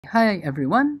Hi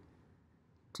everyone.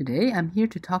 Today I'm here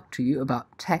to talk to you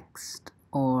about text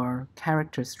or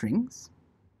character strings.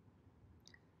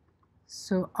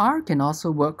 So R can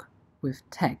also work with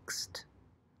text,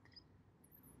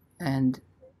 and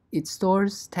it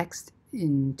stores text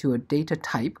into a data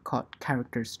type called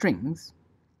character strings.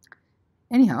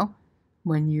 Anyhow,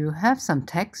 when you have some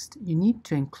text, you need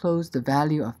to enclose the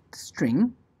value of the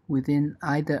string within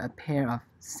either a pair of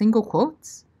single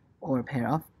quotes or a pair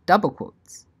of double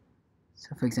quotes.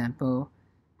 So for example,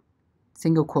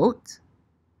 single quote,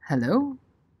 hello,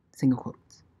 single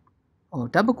quote, or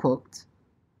double quote,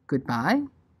 goodbye,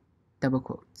 double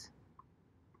quote.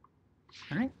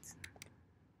 Alright,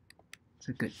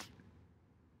 so good.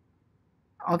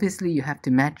 Obviously you have to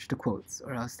match the quotes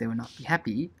or else they will not be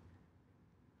happy,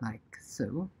 like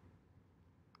so.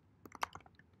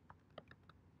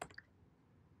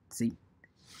 See?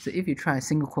 So if you try a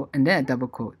single quote and then a double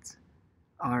quote,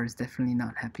 R is definitely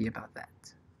not happy about that.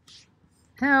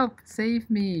 Help! Save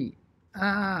me!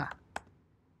 Ah!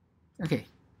 Okay,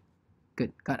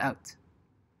 good, got out.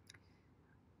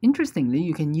 Interestingly,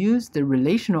 you can use the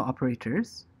relational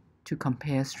operators to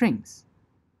compare strings.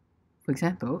 For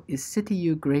example, is city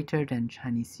U greater than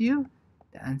Chinese U?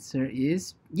 The answer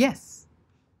is yes.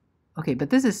 Okay, but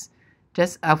this is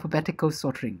just alphabetical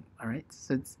sorting, alright?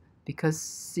 So it's because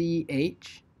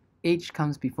CH, H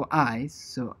comes before I,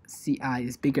 so CI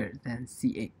is bigger than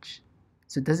CH.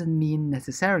 So it doesn't mean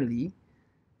necessarily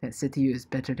that city U is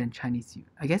better than Chinese U.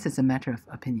 I guess it's a matter of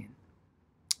opinion,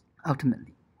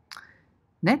 ultimately.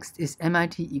 Next is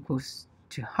MIT equals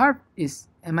to Harvard.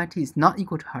 MIT is not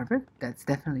equal to Harvard. That's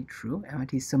definitely true.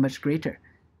 MIT is so much greater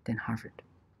than Harvard.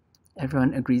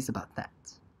 Everyone agrees about that.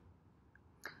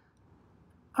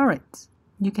 Alright,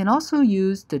 you can also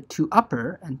use the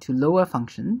toUpper and toLower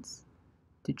functions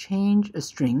to change a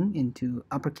string into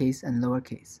uppercase and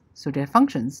lowercase. So there are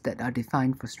functions that are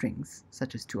defined for strings,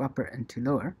 such as toUpper and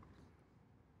toLower.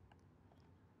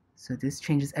 So this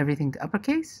changes everything to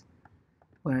uppercase,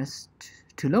 whereas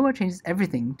toLower changes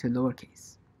everything to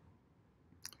lowercase.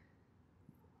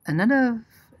 Another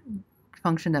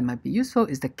function that might be useful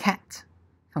is the cat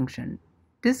function.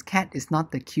 This cat is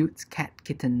not the cute cat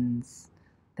kittens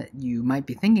that you might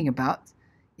be thinking about.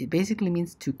 It basically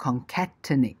means to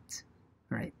concatenate,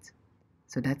 right?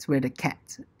 So that's where the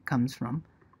cat comes from.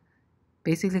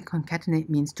 Basically, concatenate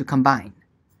means to combine,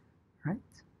 right?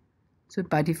 So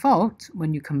by default,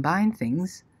 when you combine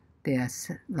things, they are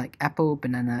like apple,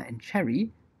 banana, and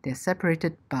cherry. They're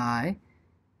separated by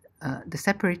the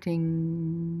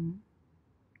separating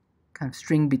kind of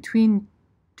string between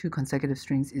two consecutive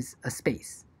strings is a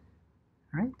space,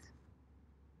 right?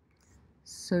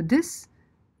 So this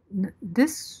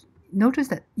notice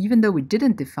that even though we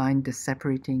didn't define the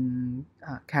separating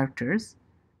characters,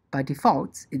 by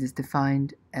default it is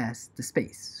defined as the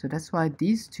space. So that's why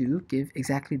these two give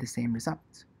exactly the same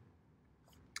result.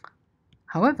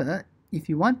 However, if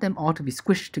you want them all to be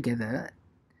squished together,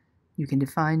 you can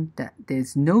define that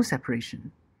there's no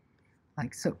separation,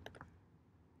 like so.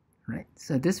 Right?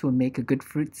 So this will make a good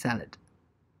fruit salad.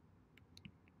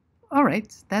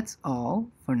 Alright, that's all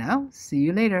for now. See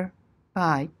you later.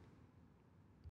 Bye.